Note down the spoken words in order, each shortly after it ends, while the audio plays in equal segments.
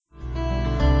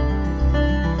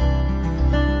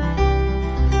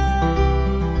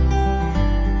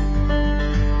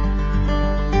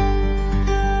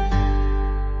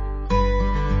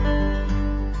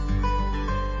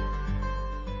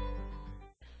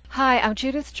Hi, I'm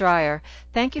Judith Dreyer.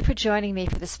 Thank you for joining me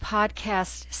for this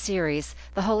podcast series,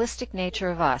 The Holistic Nature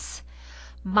of Us.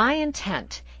 My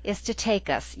intent is to take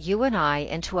us, you and I,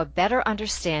 into a better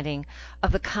understanding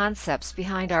of the concepts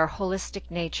behind our holistic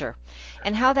nature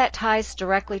and how that ties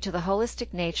directly to the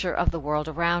holistic nature of the world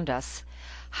around us.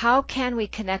 How can we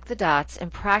connect the dots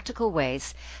in practical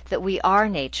ways that we are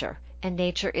nature and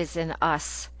nature is in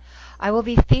us? I will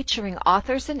be featuring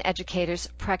authors and educators,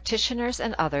 practitioners,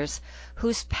 and others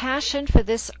whose passion for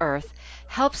this earth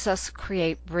helps us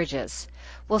create bridges.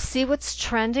 We'll see what's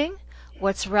trending,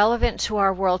 what's relevant to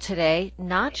our world today,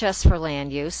 not just for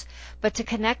land use, but to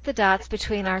connect the dots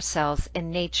between ourselves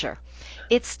and nature.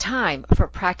 It's time for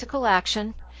practical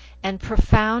action and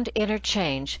profound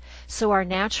interchange so our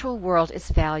natural world is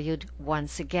valued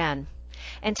once again.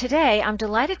 And today I'm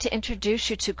delighted to introduce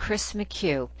you to Chris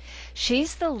McHugh.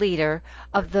 She's the leader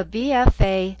of the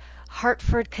BFA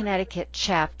Hartford, Connecticut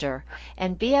chapter,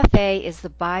 and BFA is the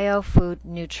Biofood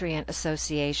Nutrient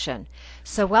Association.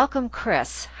 So welcome,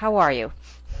 Chris. How are you?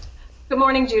 Good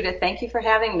morning, Judith. Thank you for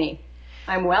having me.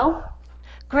 I'm well.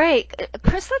 Great.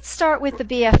 Chris, let's start with the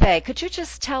BFA. Could you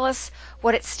just tell us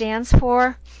what it stands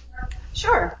for?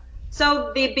 Sure.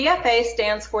 So the BFA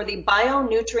stands for the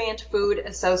Bionutrient Food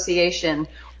Association,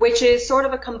 which is sort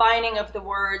of a combining of the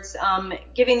words,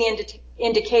 giving the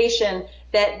indication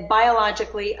that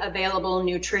biologically available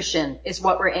nutrition is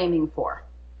what we're aiming for.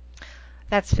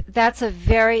 That's a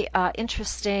very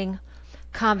interesting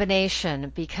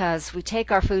combination because we take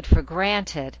our food for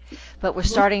granted, but we're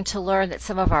starting to learn that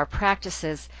some of our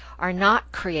practices are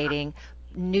not creating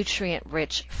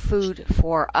nutrient-rich food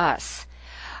for us.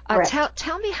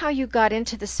 Tell me how you got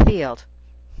into this field.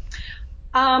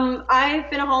 I've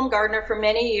been a home gardener for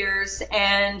many years,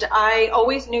 and I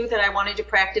always knew that I wanted to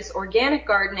practice organic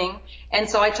gardening, and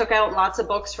so I took out lots of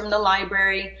books from the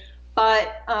library.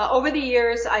 But over the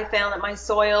years, I found that my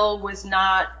soil was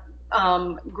not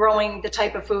growing the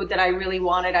type of food that I really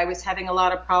wanted. I was having a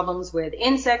lot of problems with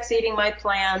insects eating my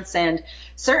plants and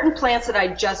certain plants that I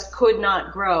just could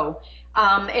not grow.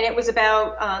 And it was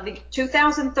about the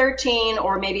 2013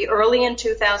 or maybe early in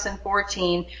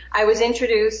 2014, I was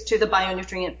introduced to the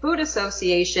Bionutrient Food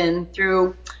Association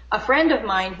through a friend of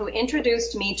mine who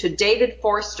introduced me to David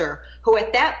Forster, who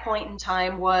at that point in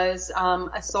time was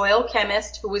a soil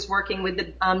chemist who was working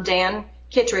with Dan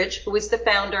Kittredge, who is the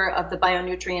founder of the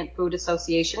Bionutrient Food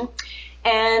Association.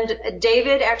 And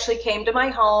David actually came to my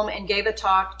home and gave a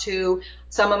talk to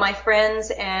some of my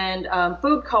friends and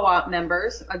food co-op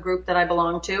members, a group that I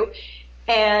belong to.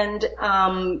 And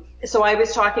so I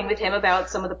was talking with him about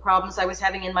some of the problems I was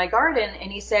having in my garden,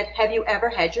 and he said, "Have you ever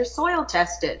had your soil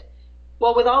tested?"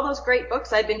 Well, with all those great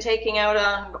books I've been taking out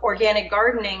on organic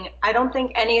gardening, I don't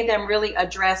think any of them really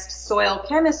addressed soil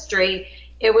chemistry.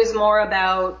 It was more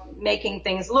about making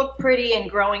things look pretty and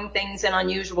growing things in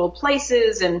unusual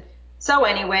places. And so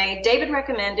anyway, David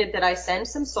recommended that I send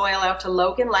some soil out to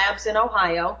Logan Labs in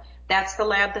Ohio. That's the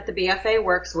lab that the BFA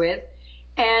works with.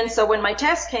 And so when my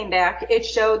test came back, it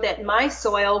showed that my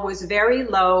soil was very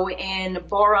low in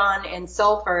boron and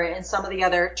sulfur and some of the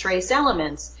other trace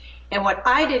elements. And what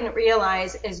I didn't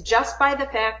realize is just by the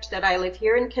fact that I live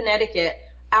here in Connecticut,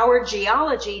 our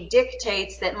geology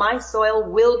dictates that my soil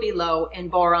will be low in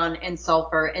boron and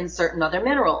sulfur and certain other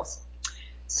minerals.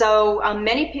 So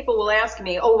many people will ask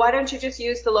me, "Oh, why don't you just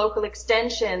use the local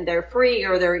extension? They're free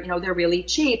or they're really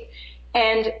cheap."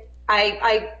 And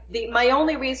my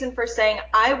only reason for saying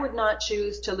I would not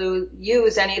choose to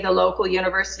use any of the local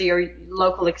university or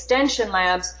local extension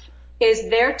labs is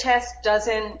their test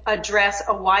doesn't address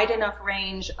a wide enough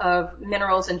range of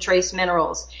minerals and trace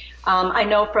minerals. I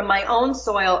know from my own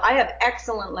soil, I have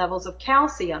excellent levels of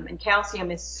calcium, and calcium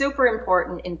is super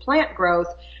important in plant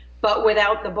growth, but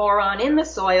without the boron in the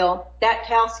soil, that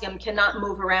calcium cannot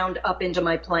move around up into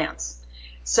my plants.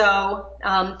 So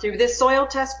through this soil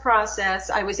test process,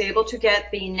 I was able to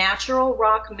get the natural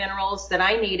rock minerals that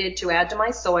I needed to add to my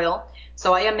soil.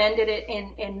 So I amended it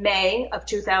in May of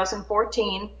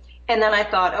 2014. And then I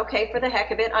thought, okay, for the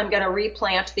heck of it, I'm going to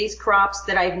replant these crops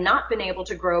that I've not been able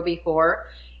to grow before,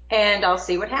 and I'll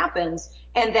see what happens.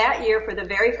 And that year, for the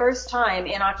very first time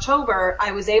in October,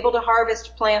 I was able to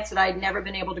harvest plants that I'd never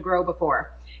been able to grow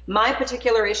before. My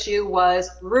particular issue was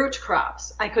root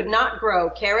crops. I could not grow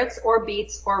carrots or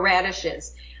beets or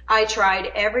radishes. I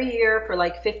tried every year for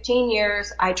like 15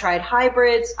 years. I tried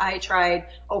hybrids. I tried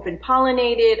open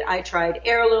pollinated. I tried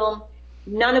heirloom.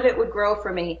 None of it would grow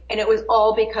for me, and it was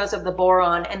all because of the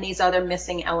boron and these other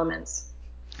missing elements.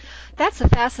 That's a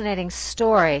fascinating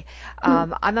story.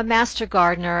 I'm a master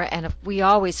gardener, and we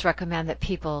always recommend that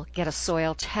people get a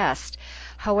soil test.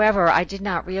 However, I did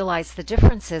not realize the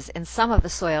differences in some of the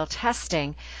soil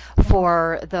testing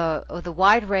for the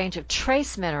wide range of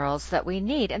trace minerals that we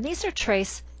need. And these are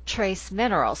trace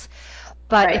minerals.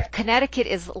 But Right. if Connecticut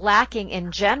is lacking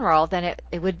in general, then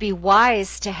it would be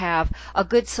wise to have a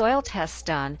good soil test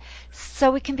done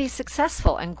so we can be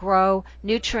successful and grow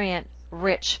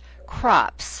nutrient-rich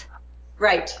crops.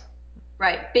 Right.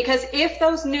 Right. Because if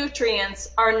those nutrients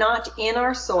are not in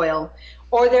our soil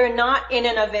or they're not in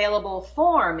an available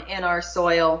form in our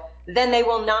soil, then they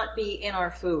will not be in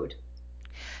our food.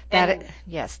 And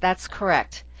Yes, that's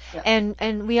correct. yeah.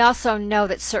 And we also know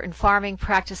that certain farming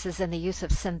practices and the use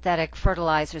of synthetic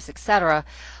fertilizers, etc.,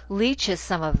 leaches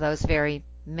some of those very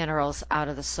minerals out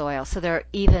of the soil. So they're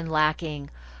even lacking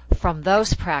from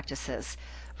those practices,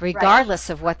 Right. regardless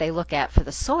of what they look at for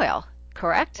the soil,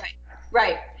 correct? Right.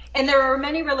 Right. And there are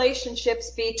many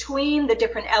relationships between the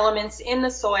different elements in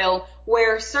the soil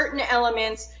where certain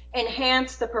elements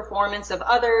enhance the performance of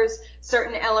others,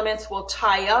 certain elements will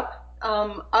tie up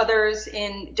others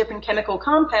in different chemical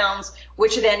compounds,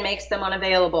 which then makes them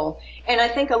unavailable. And I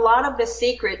think a lot of the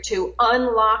secret to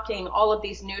unlocking all of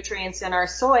these nutrients in our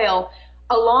soil,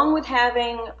 along with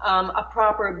having a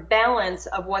proper balance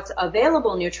of what's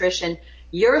available nutrition,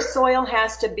 your soil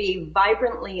has to be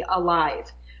vibrantly alive.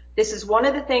 This is one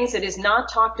of the things that is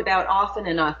not talked about often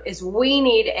enough, is we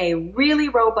need a really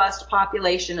robust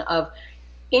population of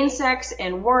insects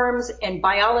and worms and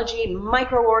biology,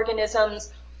 microorganisms,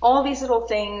 all these little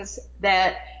things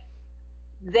that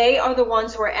they are the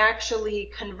ones who are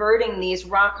actually converting these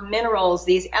rock minerals,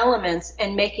 these elements,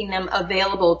 and making them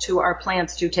available to our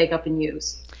plants to take up and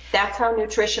use. That's how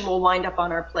nutrition will wind up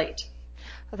on our plate.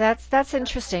 Well, that's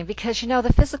interesting because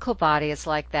the physical body is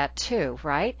like that too,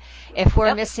 right? If we're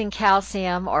Yep. missing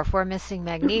calcium or if we're missing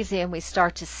magnesium, we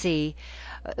start to see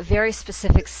very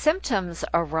specific symptoms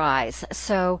arise.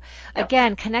 So Yep.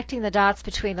 again, connecting the dots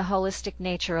between the holistic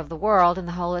nature of the world and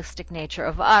the holistic nature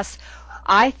of us,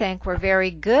 I think we're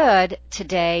very good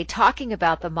today talking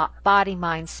about the body,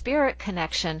 mind, spirit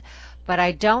connection, but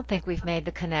I don't think we've made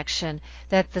the connection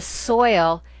that the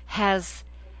soil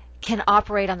can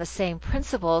operate on the same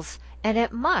principles, and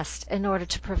it must in order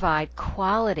to provide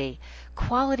quality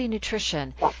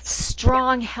nutrition,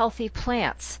 strong, healthy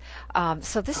plants.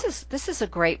 So this is a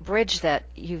great bridge that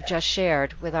you've just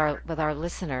shared with our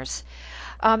listeners.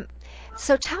 Um,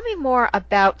 so tell me more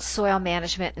about soil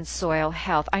management and soil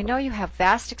health. I know you have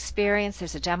vast experience.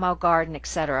 There's a demo garden,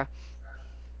 etc.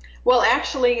 Well,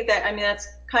 actually, that's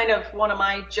kind of one of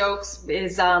my jokes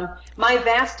is my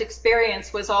vast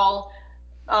experience was all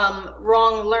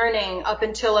wrong learning up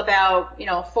until about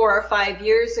 4 or 5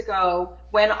 years ago,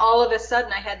 when all of a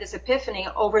sudden I had this epiphany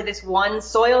over this one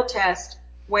soil test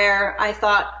where I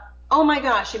thought, oh my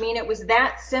gosh, it was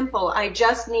that simple. I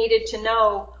just needed to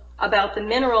know about the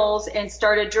minerals and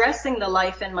start addressing the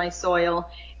life in my soil.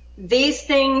 These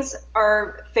things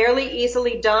are fairly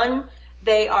easily done.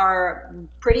 They are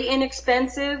pretty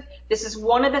inexpensive. This is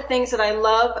one of the things that I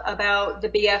love about the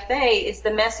BFA is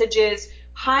the message is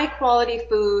high quality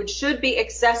food should be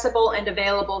accessible and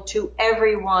available to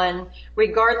everyone,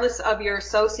 regardless of your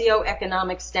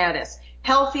socioeconomic status.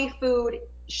 Healthy food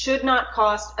should not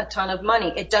cost a ton of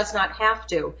money. It does not have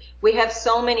to. We have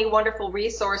so many wonderful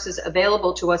resources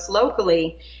available to us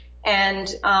locally. And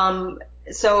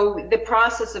so the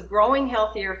process of growing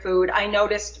healthier food, I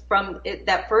noticed from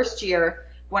that first year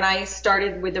when I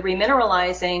started with the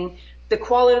remineralizing, the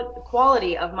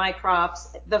quality of my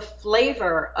crops, the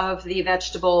flavor of the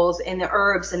vegetables and the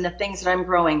herbs and the things that I'm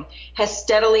growing has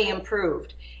steadily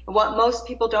improved. And what most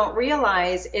people don't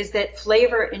realize is that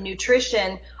flavor and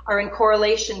nutrition are in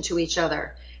correlation to each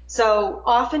other. So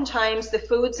oftentimes the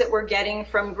foods that we're getting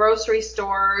from grocery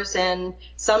stores and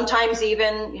sometimes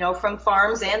even, from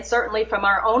farms and certainly from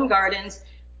our own gardens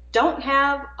don't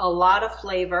have a lot of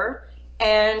flavor.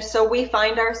 And so we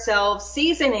find ourselves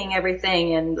seasoning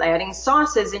everything and adding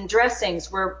sauces and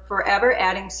dressings. We're forever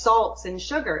adding salts and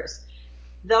sugars.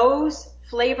 Those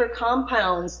flavor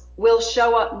compounds will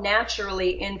show up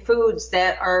naturally in foods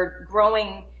that are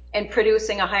growing and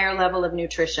producing a higher level of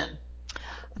nutrition.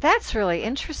 That's really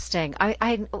interesting.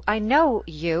 I know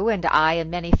you and I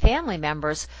and many family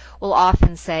members will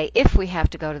often say if we have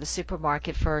to go to the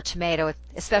supermarket for a tomato,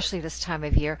 especially this time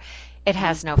of year, it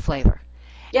has no flavor.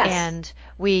 Yes. And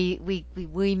we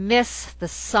miss the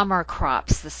summer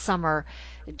crops, the summer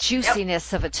Yep.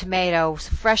 juiciness of a tomato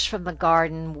fresh from the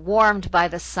garden, warmed by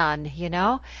the sun.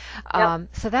 Yep.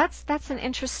 So that's an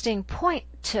interesting point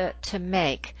to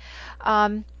make.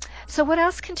 Um, so what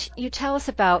else can you tell us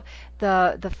about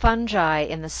the fungi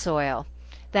in the soil,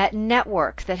 that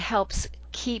network that helps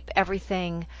keep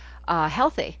everything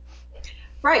healthy?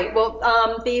 Right.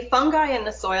 Well, the fungi in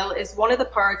the soil is one of the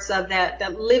parts of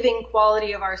that living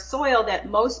quality of our soil that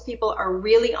most people are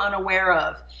really unaware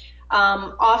of.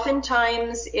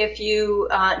 Oftentimes, if you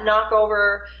knock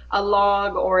over a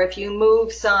log or if you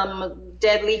move some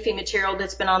dead leafy material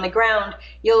that's been on the ground,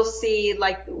 you'll see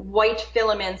like white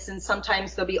filaments, and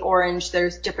sometimes they'll be orange.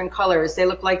 There's different colors. They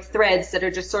look like threads that are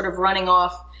just sort of running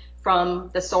off from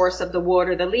the source of the wood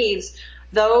or the leaves.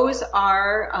 Those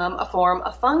are a form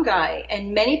of fungi,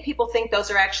 and many people think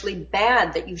those are actually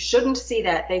bad, that you shouldn't see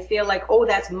that. They feel like, oh,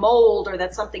 that's mold or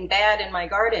that's something bad in my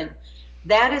garden.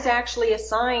 That is actually a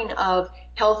sign of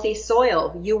healthy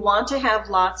soil. You want to have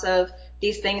lots of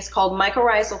these things called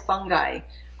mycorrhizal fungi.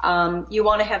 You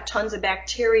want to have tons of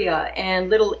bacteria and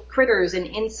little critters and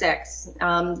insects.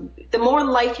 The more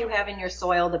life you have in your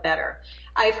soil, the better.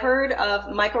 I've heard of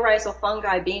mycorrhizal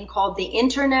fungi being called the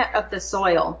internet of the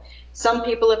soil. Some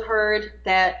people have heard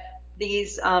that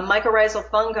these mycorrhizal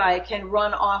fungi can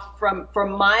run off for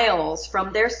miles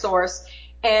from their source,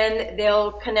 and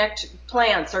they'll connect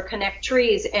plants or connect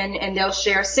trees, and they'll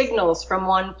share signals from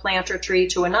one plant or tree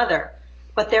to another.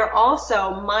 But they're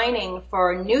also mining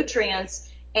for nutrients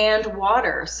and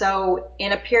water. So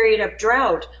in a period of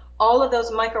drought, all of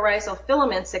those mycorrhizal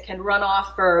filaments that can run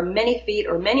off for many feet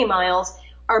or many miles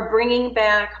are bringing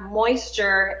back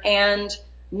moisture and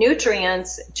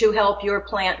nutrients to help your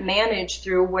plant manage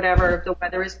through whatever the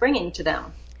weather is bringing to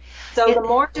them. So the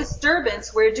more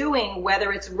disturbance we're doing,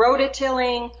 whether it's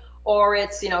rototilling or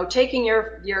it's, taking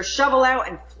your shovel out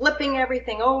and flipping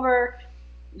everything over,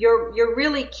 you're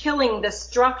really killing the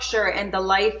structure and the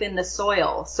life in the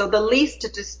soil. So the least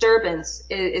disturbance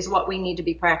is what we need to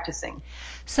be practicing.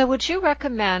 So would you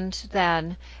recommend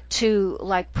then to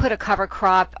like put a cover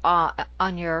crop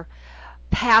on your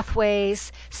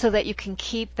pathways so that you can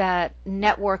keep that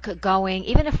network going?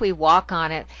 Even if we walk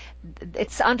on it,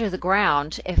 it's under the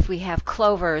ground. If we have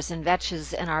clovers and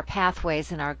vetches in our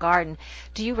pathways in our garden,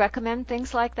 do you recommend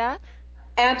things like that?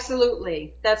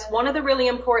 Absolutely. That's one of the really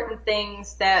important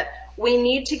things, that we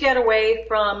need to get away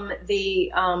from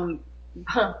the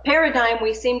paradigm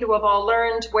we seem to have all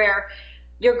learned, where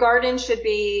your garden should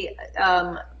be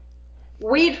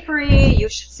weed free, you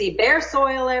should see bare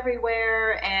soil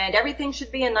everywhere, and everything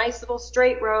should be in nice little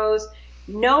straight rows.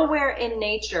 Nowhere in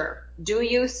nature do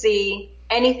you see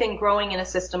anything growing in a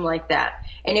system like that.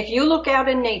 And if you look out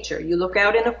in nature, you look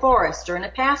out in a forest or in a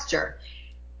pasture,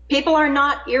 people are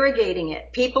not irrigating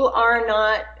it. People are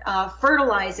not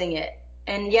fertilizing it.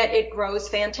 And yet it grows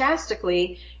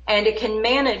fantastically, and it can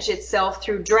manage itself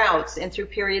through droughts and through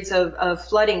periods of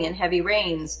flooding and heavy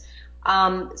rains.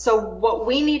 So what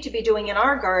we need to be doing in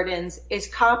our gardens is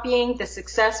copying the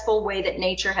successful way that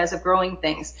nature has of growing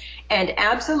things, and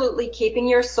absolutely keeping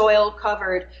your soil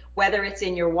covered, whether it's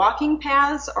in your walking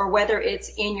paths or whether it's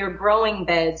in your growing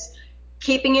beds.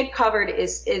 Keeping it covered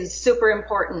is super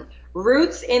important.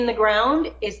 Roots in the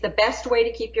ground is the best way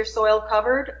to keep your soil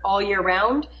covered all year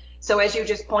round. So as you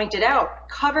just pointed out,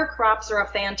 cover crops are a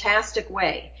fantastic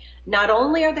way. Not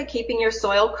only are they keeping your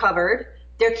soil covered,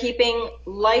 they're keeping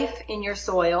life in your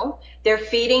soil, they're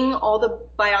feeding all the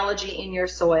biology in your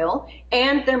soil,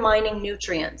 and they're mining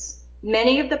nutrients.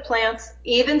 Many of the plants,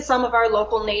 even some of our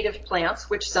local native plants,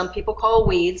 which some people call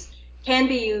weeds, can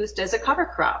be used as a cover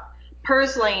crop.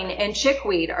 Purslane and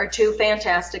chickweed are two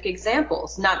fantastic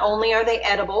examples. Not only are they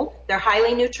edible, they're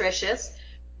highly nutritious,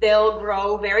 they'll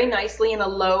grow very nicely in a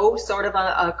low sort of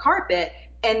a carpet,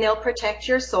 and they'll protect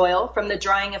your soil from the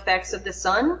drying effects of the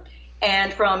sun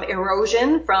and from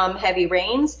erosion from heavy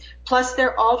rains. Plus,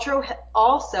 they're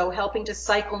also helping to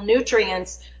cycle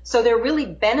nutrients, so they're really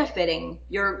benefiting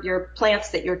your plants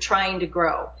that you're trying to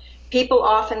grow. People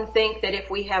often think that if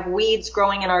we have weeds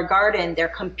growing in our garden, they're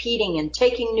competing and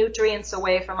taking nutrients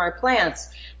away from our plants.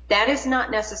 That is not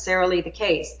necessarily the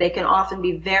case. They can often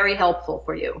be very helpful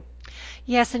for you.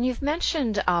 Yes, and you've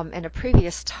mentioned in a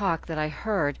previous talk that I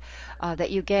heard that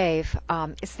you gave,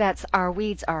 is that our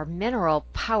weeds are mineral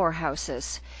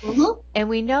powerhouses. Mm-hmm. And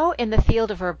we know in the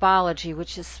field of herbology,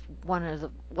 which is one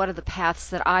of the paths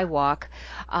that I walk,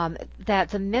 that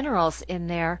the minerals in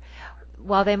there,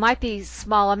 while they might be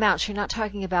small amounts, you're not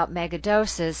talking about mega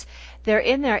doses, they're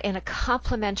in there in a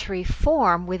complementary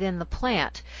form within the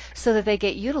plant so that they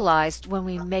get utilized when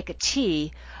we make a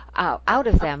tea out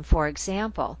of them, for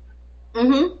example.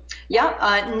 Mm-hmm.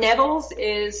 Yeah, nettles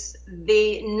is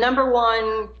the number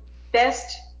one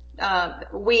best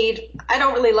weed. I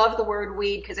don't really love the word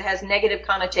weed because it has negative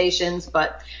connotations,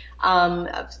 but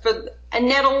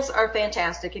nettles are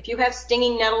fantastic. If you have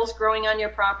stinging nettles growing on your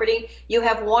property, you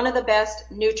have one of the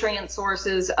best nutrient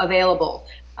sources available.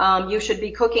 You should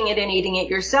be cooking it and eating it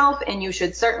yourself, and you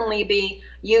should certainly be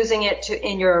using it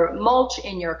in your mulch,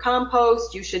 in your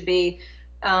compost. You should be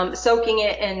soaking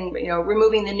it and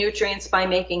removing the nutrients by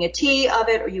making a tea of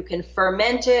it, or you can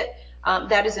ferment it.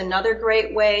 That is another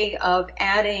great way of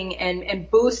adding and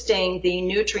boosting the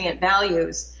nutrient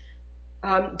values.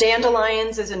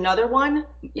 Dandelions is another one.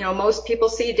 Most people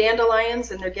see dandelions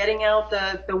and they're getting out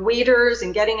the weeders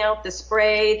and getting out the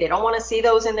spray. They don't want to see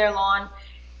those in their lawn.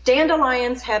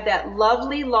 Dandelions have that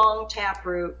lovely long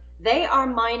taproot. They are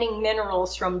mining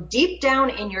minerals from deep down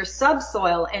in your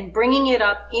subsoil and bringing it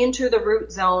up into the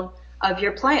root zone of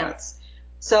your plants.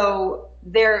 So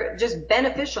they're just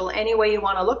beneficial any way you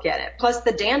want to look at it. Plus,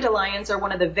 the dandelions are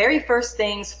one of the very first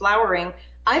things flowering.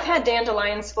 I've had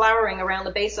dandelions flowering around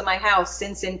the base of my house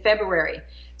since in February.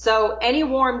 So any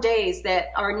warm days that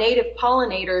our native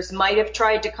pollinators might have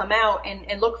tried to come out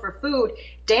and look for food,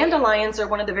 dandelions are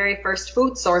one of the very first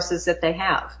food sources that they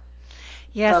have.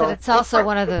 Yes, So, and it's also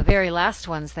one of the very last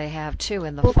ones they have too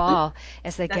in the fall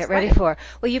as they get ready right. for.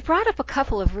 Well, you brought up a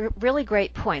couple of really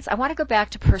great points. I want to go back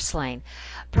to purslane.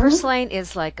 Purslane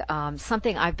is like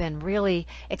something I've been really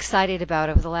excited about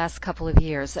over the last couple of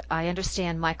years. I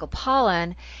understand Michael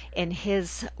Pollan in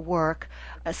his work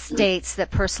states that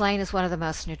purslane is one of the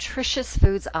most nutritious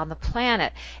foods on the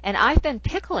planet, and I've been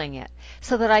pickling it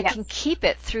so that I can keep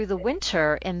it through the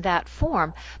winter in that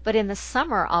form. But in the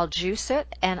summer, I'll juice it,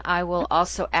 and I will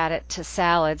also add it to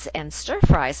salads and stir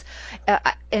fries.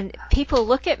 And people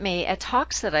look at me at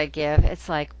talks that I give. It's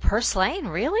like, purslane,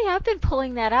 really? I've been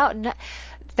pulling that out. And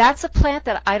that's a plant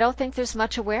that I don't think there's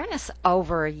much awareness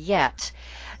over yet.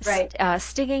 Right.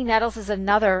 Stinging nettles is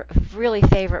another really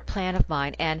favorite plant of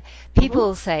mine, and people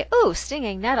will say, "Oh,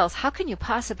 stinging nettles! How can you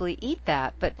possibly eat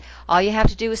that?" But all you have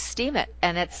to do is steam it,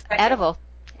 and it's edible.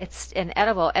 It's an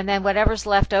edible, and then whatever's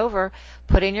left over,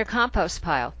 put in your compost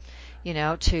pile.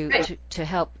 To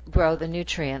help grow the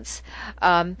nutrients.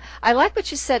 I like what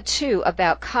you said too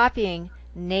about copying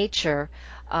nature.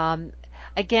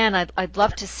 Again, I'd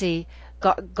love to see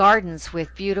gardens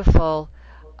with beautiful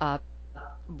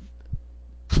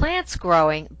plants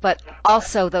growing, but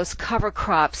also those cover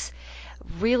crops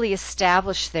really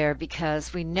established there,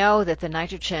 because we know that the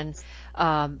nitrogen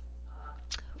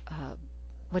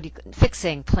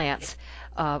fixing plants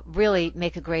really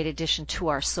make a great addition to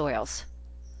our soils.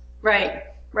 Right,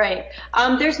 right.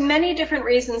 There's many different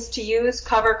reasons to use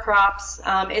cover crops.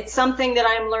 It's something that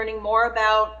I'm learning more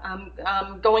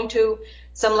about, going to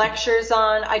some lectures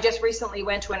on. I just recently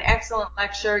went to an excellent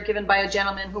lecture given by a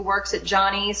gentleman who works at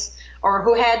Johnny's, or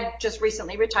who had just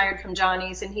recently retired from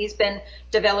Johnny's, and he's been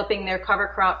developing their cover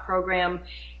crop program.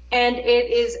 And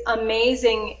it is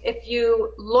amazing if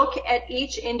you look at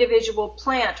each individual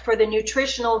plant for the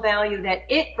nutritional value that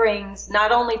it brings,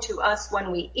 not only to us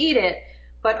when we eat it,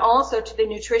 but also to the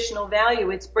nutritional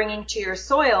value it's bringing to your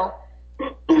soil.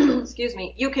 Excuse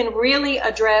me. You can really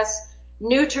address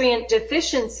nutrient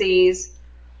deficiencies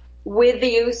with the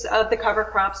use of the cover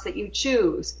crops that you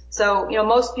choose. So,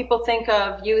 most people think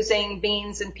of using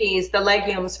beans and peas, the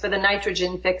legumes, for the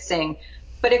nitrogen fixing,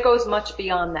 but it goes much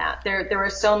beyond that. There are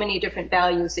so many different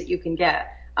values that you can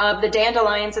get. The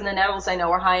dandelions and the nettles, I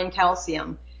know, are high in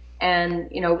calcium,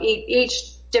 and each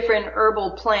different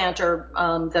herbal plant, or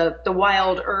the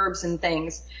wild herbs and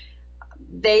things,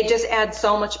 they just add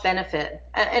so much benefit.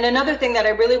 And another thing that I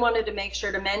really wanted to make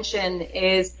sure to mention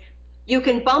is you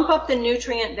can bump up the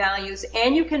nutrient values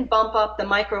and you can bump up the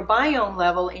microbiome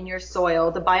level in your soil,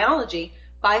 the biology,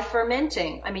 by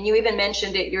fermenting. I mean, you even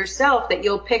mentioned it yourself that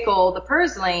you'll pickle the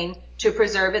purslane to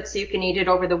preserve it so you can eat it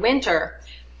over the winter.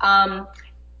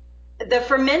 The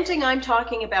fermenting I'm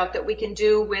talking about that we can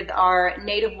do with our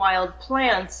native wild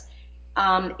plants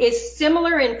is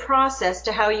similar in process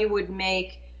to how you would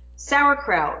make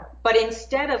sauerkraut, but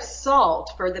instead of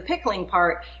salt for the pickling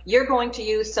part, you're going to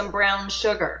use some brown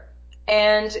sugar.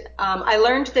 And I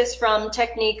learned this from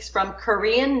techniques from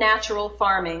Korean natural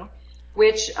farming,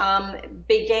 which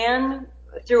began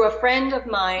through a friend of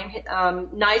mine,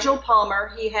 Nigel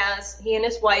Palmer. He and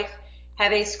his wife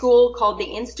have a school called the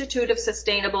Institute of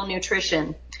Sustainable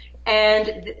Nutrition.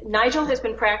 And Nigel has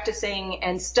been practicing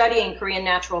and studying Korean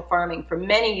natural farming for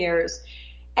many years.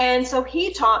 And so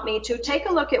he taught me to take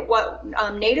a look at what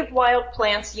native wild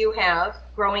plants you have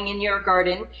growing in your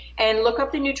garden and look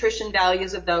up the nutrition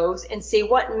values of those and see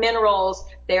what minerals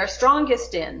they are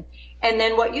strongest in. And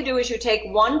then what you do is you take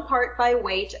 1 part by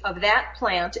weight of that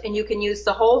plant, and you can use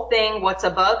the whole thing, what's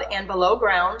above and below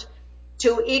ground,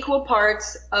 to equal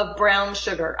parts of brown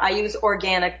sugar. I use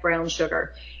organic brown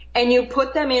sugar. And you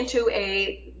put them into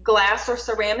a glass or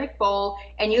ceramic bowl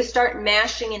and you start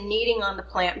mashing and kneading on the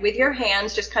plant with your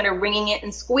hands, just kind of wringing it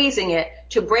and squeezing it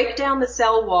to break down the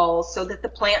cell walls so that the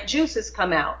plant juices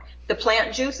come out. The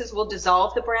plant juices will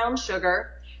dissolve the brown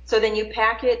sugar. So then you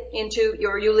pack it into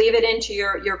you leave it into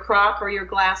your crock or your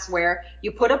glassware.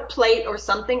 You put a plate or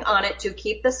something on it to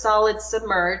keep the solids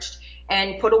submerged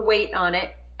and put a weight on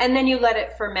it. And then you let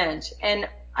it ferment. And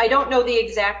I don't know the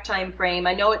exact time frame.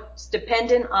 I know it's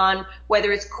dependent on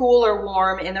whether it's cool or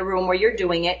warm in the room where you're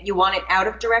doing it. You want it out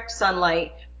of direct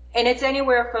sunlight. And it's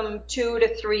anywhere from 2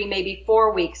 to 3, maybe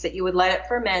 4 weeks that you would let it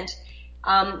ferment.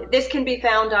 This can be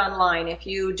found online if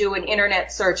you do an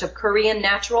internet search of Korean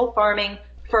natural farming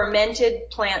fermented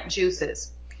plant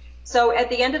juices. So at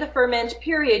the end of the ferment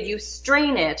period, you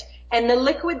strain it, and the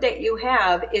liquid that you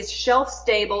have is shelf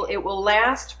stable. It will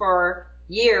last for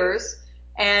years.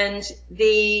 And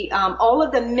all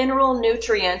of the mineral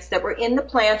nutrients that were in the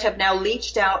plant have now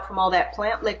leached out from all that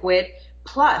plant liquid.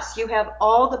 Plus, you have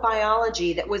all the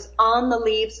biology that was on the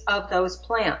leaves of those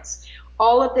plants.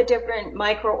 All of the different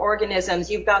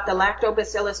microorganisms. You've got the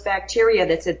lactobacillus bacteria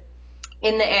that's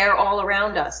in the air all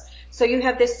around us. So you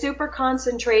have this super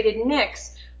concentrated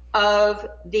mix of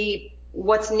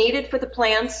what's needed for the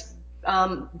plant's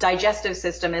digestive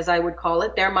system, as I would call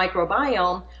it, their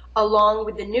microbiome, along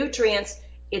with the nutrients.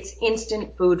 It's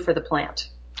instant food for the plant.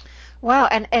 Wow.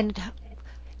 And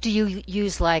do you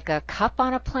use like a cup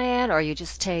on a plant, or you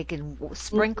just take and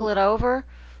sprinkle it over?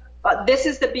 This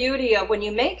is the beauty of when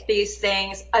you make these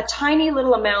things, a tiny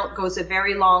little amount goes a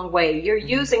very long way. You're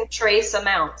using trace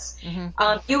amounts.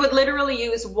 You would literally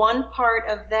use 1 part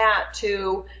of that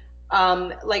to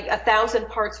like 1,000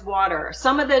 parts water.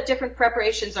 Some of the different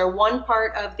preparations are 1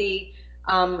 part of the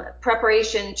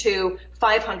preparation to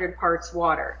 500 parts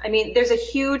water. I mean, there's a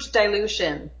huge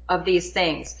dilution of these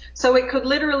things. So it could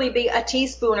literally be a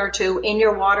teaspoon or 2 in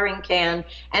your watering can,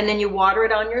 and then you water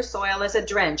it on your soil as a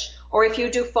drench. Or if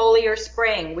you do foliar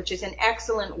spraying, which is an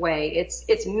excellent way,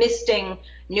 it's misting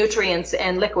nutrients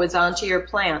and liquids onto your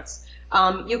plants.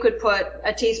 You could put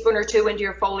a teaspoon or 2 into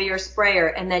your foliar sprayer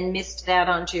and then mist that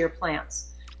onto your plants.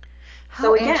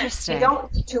 So again, we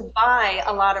don't need to buy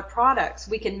a lot of products.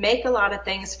 We can make a lot of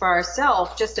things for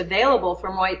ourselves, just available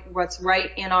from what's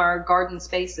right in our garden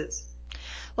spaces.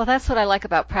 Well, that's what I like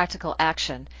about Practical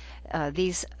Action.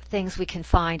 These things we can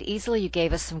find easily. You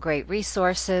gave us some great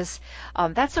resources.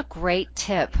 That's a great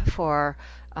tip for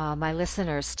my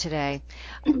listeners today.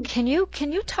 Can you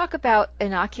talk about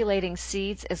inoculating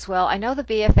seeds as well? I know the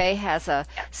BFA has a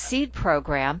seed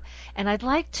program, and I'd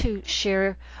like to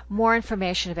share more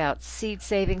information about seed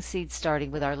saving, seed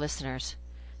starting with our listeners.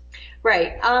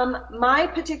 Right. My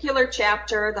particular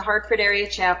chapter, the Hartford area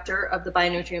chapter of the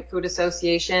Bionutrient Food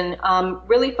Association,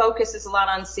 really focuses a lot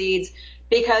on seeds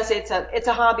because it's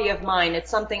a hobby of mine.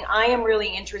 It's something I am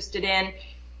really interested in,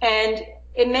 and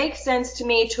it makes sense to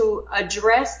me to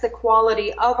address the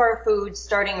quality of our food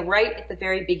starting right at the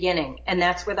very beginning, and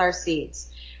that's with our seeds.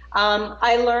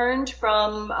 I learned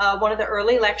from one of the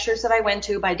early lectures that I went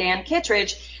to by Dan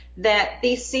Kittredge that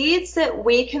the seeds that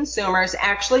we consumers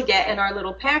actually get in our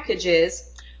little packages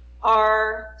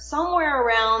are somewhere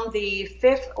around the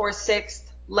 5th or 6th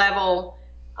level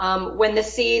when the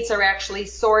seeds are actually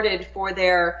sorted for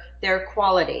their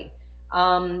quality.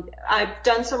 I've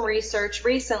done some research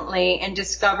recently and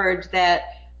discovered that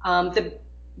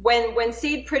when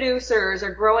seed producers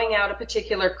are growing out a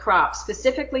particular crop,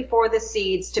 specifically for the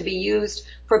seeds to be used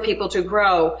for people to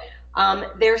grow,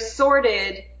 they're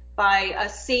sorted by a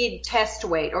seed test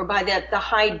weight or by the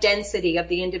high density of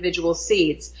the individual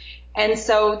seeds. And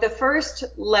so the first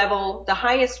level, the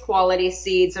highest quality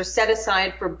seeds are set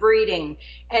aside for breeding,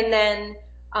 and then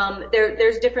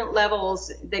there's different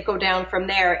levels that go down from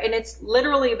there. And it's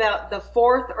literally about the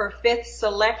 4th or 5th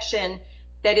selection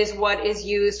that is what is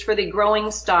used for the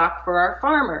growing stock for our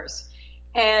farmers.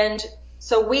 And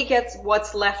so we get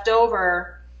what's left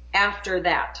over after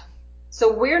that.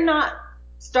 So we're not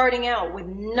starting out with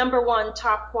 #1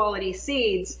 top quality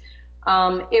seeds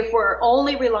if we're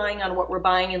only relying on what we're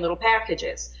buying in little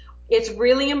packages. It's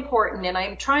really important, and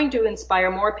I'm trying to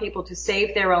inspire more people to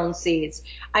save their own seeds.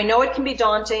 I know it can be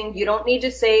daunting. You don't need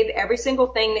to save every single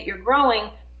thing that you're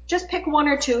growing. Just pick 1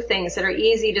 or 2 things that are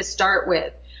easy to start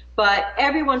with. But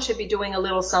everyone should be doing a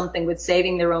little something with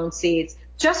saving their own seeds,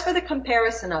 just for the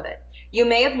comparison of it. You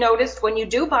may have noticed when you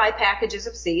do buy packages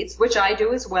of seeds, which I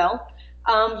do as well,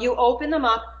 you open them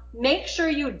up, make sure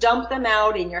you dump them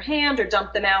out in your hand or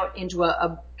dump them out into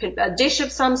a dish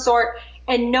of some sort,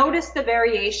 and notice the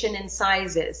variation in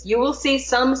sizes. You will see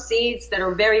some seeds that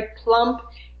are very plump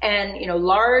and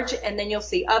large, and then you'll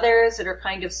see others that are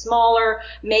kind of smaller.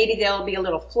 Maybe they'll be a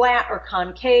little flat or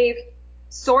concave.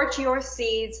 Sort your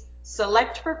seeds,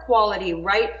 select for quality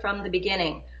right from the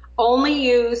beginning. Only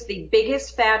use the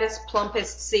biggest, fattest,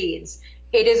 plumpest seeds.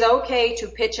 It is okay to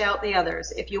pitch out the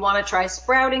others. If you want to try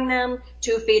sprouting them,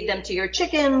 to feed them to your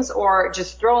chickens, or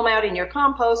just throw them out in your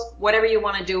compost, whatever you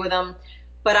want to do with them.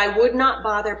 But I would not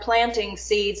bother planting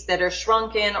seeds that are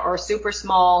shrunken or super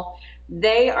small.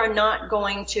 They are not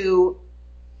going to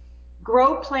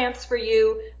grow plants for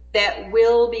you that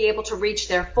will be able to reach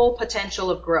their full potential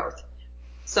of growth.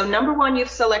 So number one, you've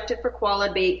selected for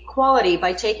quality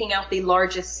by taking out the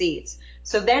largest seeds.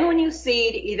 So then when you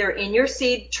seed, either in your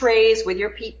seed trays with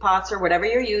your peat pots or whatever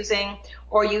you're using,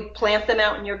 or you plant them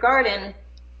out in your garden,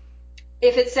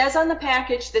 if it says on the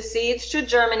package the seeds should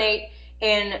germinate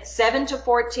in 7 to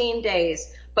 14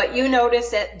 days, but you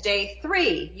notice at day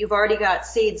 3 you've already got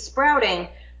seeds sprouting,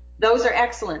 those are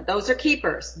excellent. Those are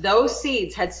keepers. Those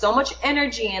seeds had so much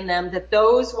energy in them that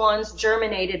those ones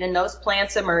germinated and those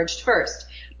plants emerged first.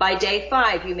 By day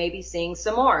 5, you may be seeing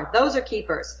some more. Those are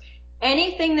keepers.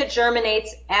 Anything that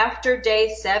germinates after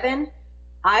day 7,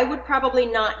 I would probably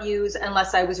not use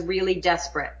unless I was really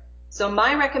desperate. So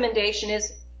my recommendation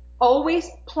is always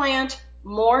plant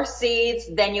more seeds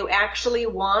than you actually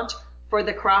want for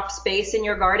the crop space in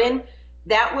your garden.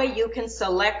 That way you can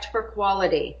select for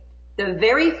quality. The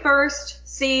very first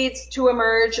seeds to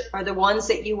emerge are the ones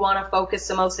that you want to focus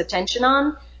the most attention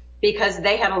on because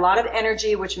they had a lot of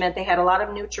energy, which meant they had a lot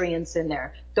of nutrients in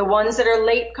there. The ones that are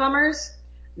latecomers,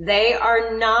 they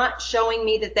are not showing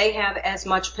me that they have as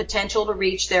much potential to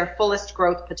reach their fullest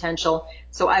growth potential,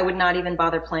 so I would not even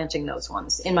bother planting those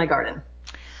ones in my garden.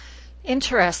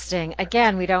 Interesting.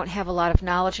 Again, we don't have a lot of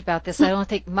knowledge about this. I don't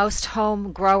think most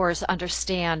home growers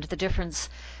understand the difference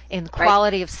in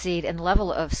quality of seed and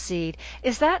level of seed.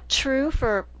 Is that true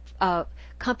for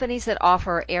companies that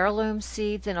offer heirloom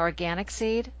seeds and organic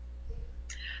seed?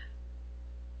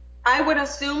 I would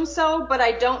assume so, but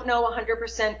I don't know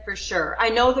 100% for sure. I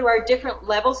know there are different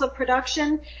levels of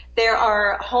production. There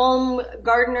are home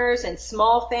gardeners and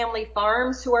small family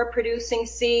farms who are producing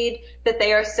seed that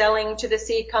they are selling to the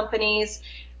seed companies.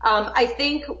 I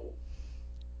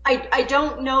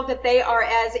don't know that they are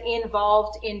as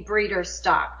involved in breeder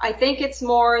stock. I think it's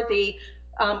more the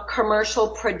commercial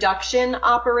production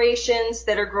operations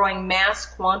that are growing mass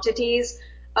quantities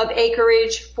of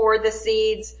acreage for the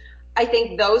seeds. I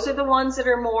think those are the ones that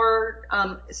are more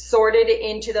sorted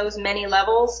into those many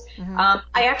levels. Mm-hmm.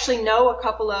 I actually know a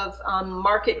couple of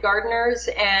market gardeners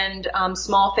and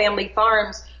small family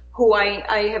farms who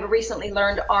I have recently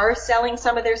learned are selling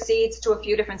some of their seeds to a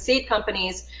few different seed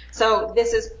companies. So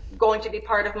this is going to be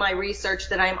part of my research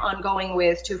that I'm ongoing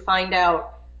with to find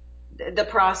out the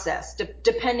process,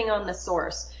 depending on the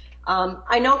source.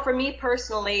 I know for me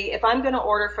personally, if I'm going to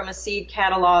order from a seed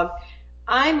catalog,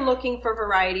 I'm looking for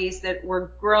varieties that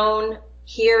were grown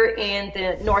here in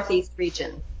the Northeast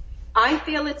region. I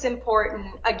feel it's important,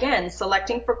 again,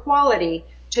 selecting for quality,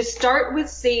 to start with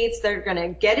seeds that are going to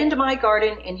get into my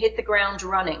garden and hit the ground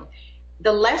running.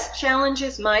 The less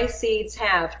challenges my seeds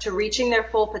have to reaching their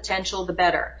full potential, the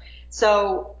better.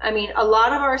 So, I mean, a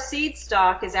lot of our seed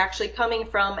stock is actually coming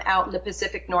from out in the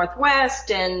Pacific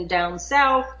Northwest and down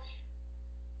south.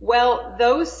 Well,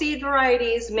 those seed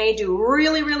varieties may do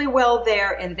really, really well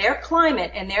there in their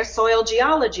climate and their soil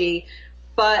geology,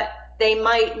 but they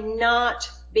might not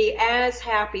be as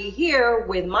happy here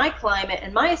with my climate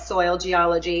and my soil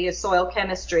geology, soil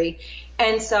chemistry.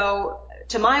 And so,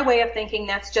 to my way of thinking,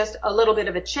 that's just a little bit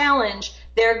of a challenge.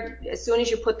 There, as soon as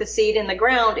you put the seed in the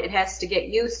ground, it has to get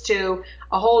used to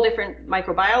a whole different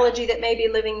microbiology that may be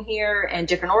living here, and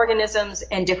different organisms,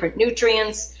 and different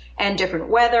nutrients, and different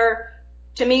weather.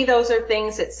 To me, those are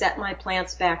things that set my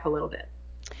plants back a little bit.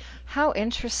 How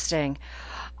interesting.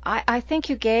 I think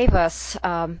you gave us,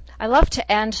 I love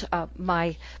to end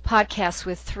my podcast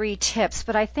with 3 tips,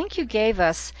 but I think you gave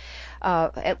us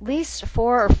at least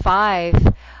 4 or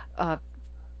 5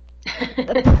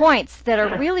 the points that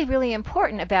are really, really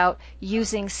important about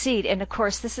using seed. And of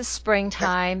course, this is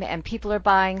springtime and people are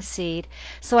buying seed.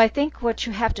 So I think what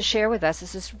you have to share with us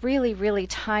is really, really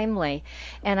timely.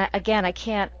 And again, I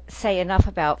can't say enough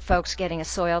about folks getting a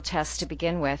soil test to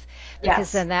begin with,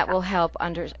 because then that will help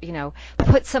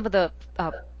put some of the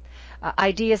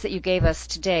ideas that you gave us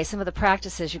today, some of the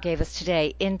practices you gave us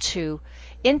today into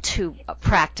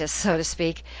practice, so to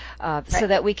speak, so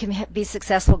that we can be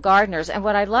successful gardeners. And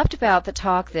what I loved about the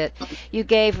talk that you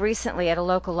gave recently at a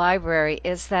local library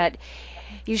is that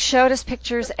you showed us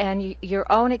pictures, and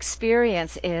your own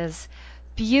experience is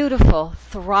beautiful,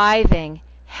 thriving,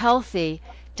 healthy,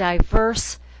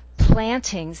 diverse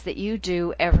plantings that you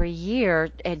do every year,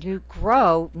 and you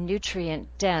grow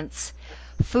nutrient-dense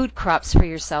food crops for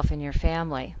yourself and your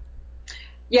family.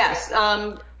 Yes.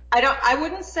 I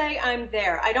wouldn't say I'm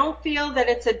there. I don't feel that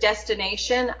it's a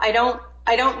destination. I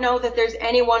don't know that there's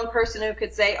any one person who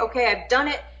could say, okay, I've done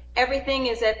it. Everything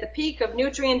is at the peak of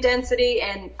nutrient density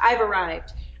and I've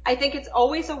arrived. I think it's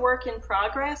always a work in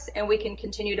progress and we can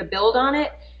continue to build on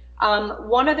it.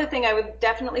 One other thing I would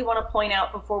definitely want to point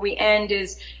out before we end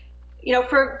is,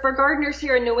 for gardeners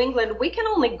here in New England, we can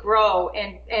only grow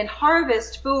and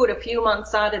harvest food a few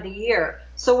months out of the year.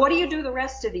 So what do you do the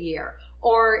rest of the year?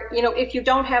 Or, if you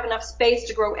don't have enough space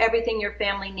to grow everything your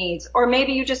family needs, or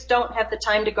maybe you just don't have the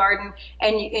time to garden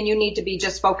and you need to be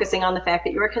just focusing on the fact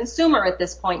that you're a consumer at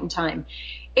this point in time.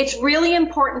 It's really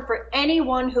important for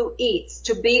anyone who eats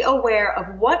to be aware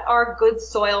of what are good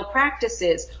soil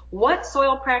practices, what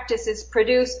soil practices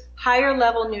produce higher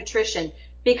level nutrition,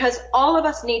 because all of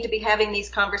us need to be having these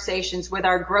conversations with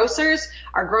our grocers,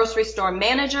 our grocery store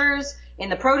managers, in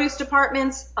the produce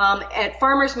departments, at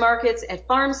farmers markets, at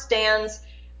farm stands.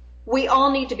 We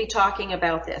all need to be talking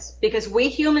about this because we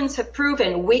humans have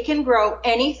proven we can grow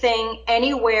anything,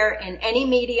 anywhere, in any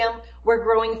medium. We're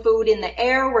growing food in the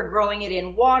air, we're growing it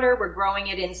in water, we're growing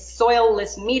it in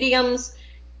soil-less mediums.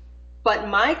 But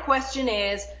my question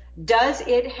is, does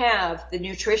it have the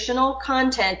nutritional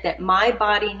content that my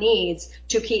body needs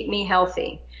to keep me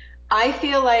healthy? I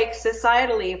feel like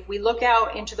societally, if we look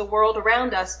out into the world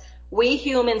around us, we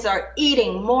humans are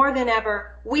eating more than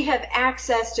ever. We have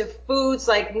access to foods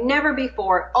like never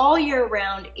before, all year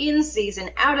round, in season,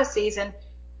 out of season,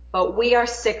 but we are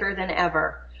sicker than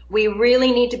ever. We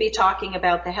really need to be talking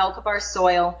about the health of our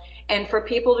soil, and for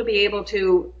people to be able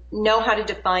to know how to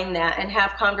define that and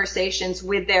have conversations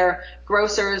with their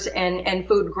grocers and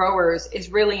food growers is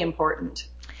really important.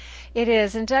 It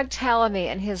is, and Doug Tallamy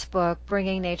in his book,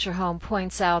 Bringing Nature Home,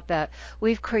 points out that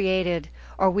we've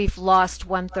lost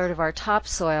 1/3 of our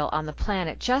topsoil on the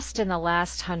planet just in the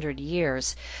last 100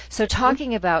 years. So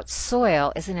talking about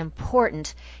soil is an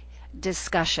important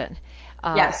discussion.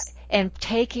 Yes. And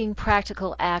taking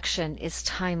practical action is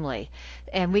timely.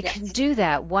 And we can do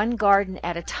that one garden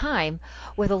at a time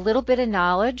with a little bit of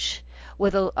knowledge,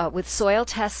 with soil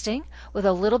testing, with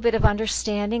a little bit of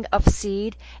understanding of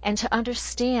seed, and to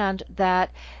understand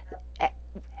that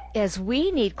as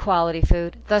we need quality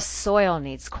food, the soil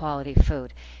needs quality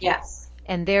food. Yes.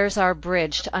 And there's our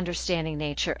bridge to understanding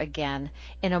nature again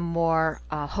in a more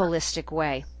holistic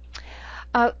way.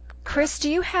 Chris, do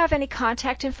you have any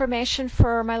contact information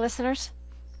for my listeners?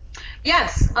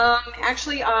 Yes,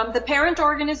 actually, the parent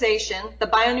organization, the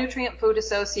Bionutrient Food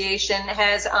Association,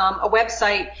 has a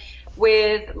website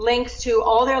with links to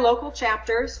all their local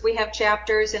chapters. We have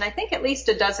chapters in, I think, at least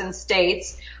a dozen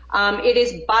states. It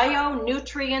is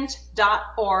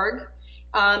bionutrient.org.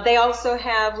 They also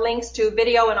have links to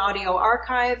video and audio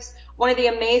archives. One of the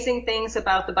amazing things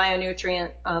about the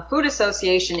Bionutrient Food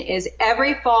Association is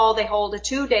every fall they hold a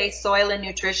 2-day soil and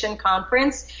nutrition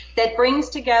conference that brings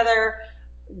together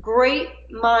great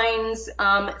minds,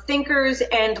 thinkers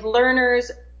and learners,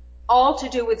 all to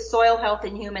do with soil health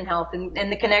and human health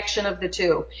and the connection of the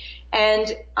two.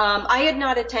 And I had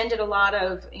not attended a lot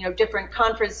of different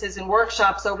conferences and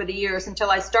workshops over the years until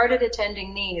I started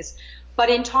attending these. But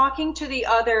in talking to the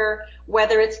other,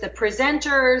 whether it's the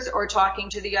presenters or talking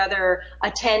to the other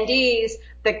attendees,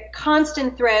 the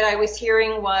constant thread I was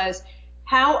hearing was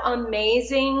how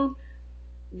amazing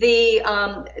the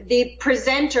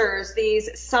presenters, these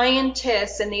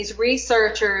scientists and these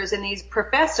researchers and these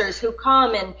professors who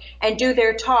come and do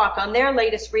their talk on their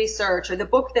latest research or the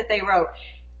book that they wrote,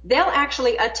 they'll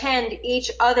actually attend each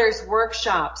other's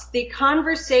workshops. The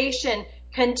conversation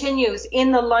continues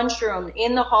in the lunchroom,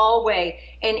 in the hallway,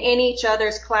 and in each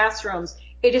other's classrooms.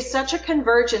 It is such a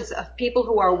convergence of people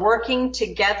who are working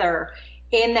together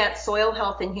in that soil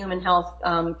health and human health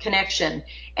connection.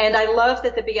 And I love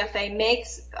that the BFA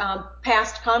makes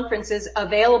past conferences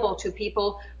available to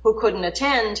people who couldn't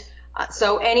attend.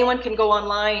 So anyone can go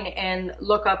online and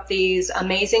look up these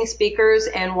amazing speakers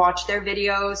and watch their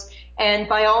videos. And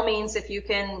by all means, if you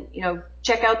can,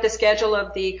 check out the schedule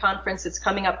of the conference that's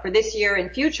coming up for this year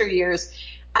and future years,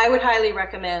 I would highly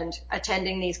recommend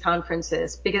attending these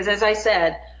conferences because, as I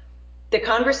said, the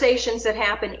conversations that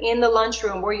happen in the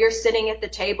lunchroom where you're sitting at the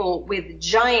table with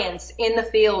giants in the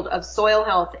field of soil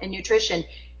health and nutrition,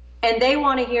 and they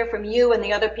want to hear from you and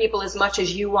the other people as much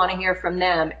as you want to hear from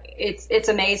them. It's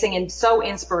amazing and so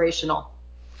inspirational.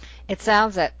 It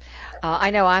sounds it.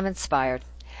 I know I'm inspired.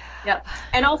 Yep.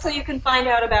 And also you can find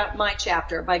out about my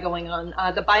chapter by going on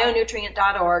the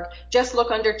bionutrient.org. Just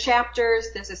look under chapters.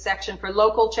 There's a section for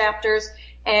local chapters,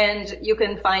 and you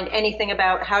can find anything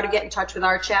about how to get in touch with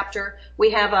our chapter.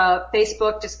 We have a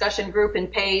Facebook discussion group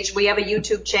and page. We have a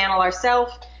YouTube channel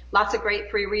ourselves. Lots of great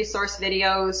free resource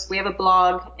videos. We have a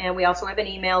blog, and we also have an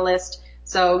email list.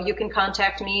 So you can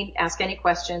contact me, ask any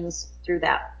questions through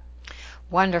that.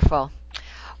 Wonderful.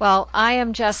 Well, I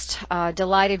am just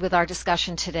delighted with our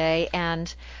discussion today,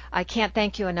 and I can't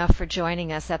thank you enough for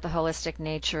joining us at the Holistic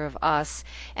Nature of Us.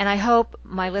 And I hope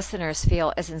my listeners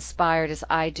feel as inspired as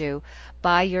I do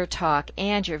by your talk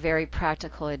and your very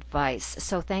practical advice.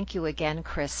 So thank you again,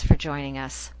 Chris, for joining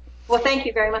us. Well, thank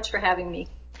you very much for having me.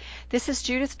 This is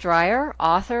Judith Dreyer,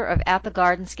 author of At the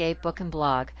Gardenscape book and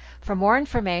blog. For more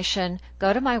information,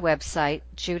 go to my website,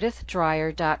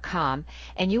 judithdreyer.com,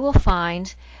 and you will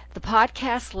find the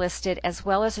podcast listed as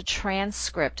well as a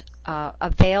transcript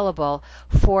available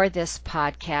for this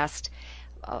podcast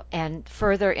and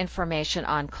further information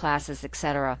on classes,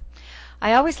 etc.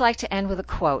 I always like to end with a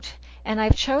quote, and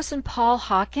I've chosen Paul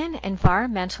Hawken,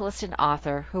 environmentalist and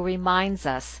author, who reminds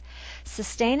us,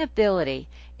 sustainability,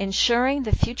 ensuring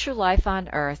the future life on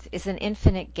Earth, is an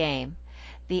infinite game,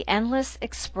 the endless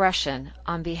expression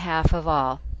on behalf of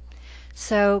all.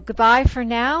 So goodbye for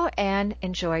now and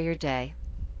enjoy your day.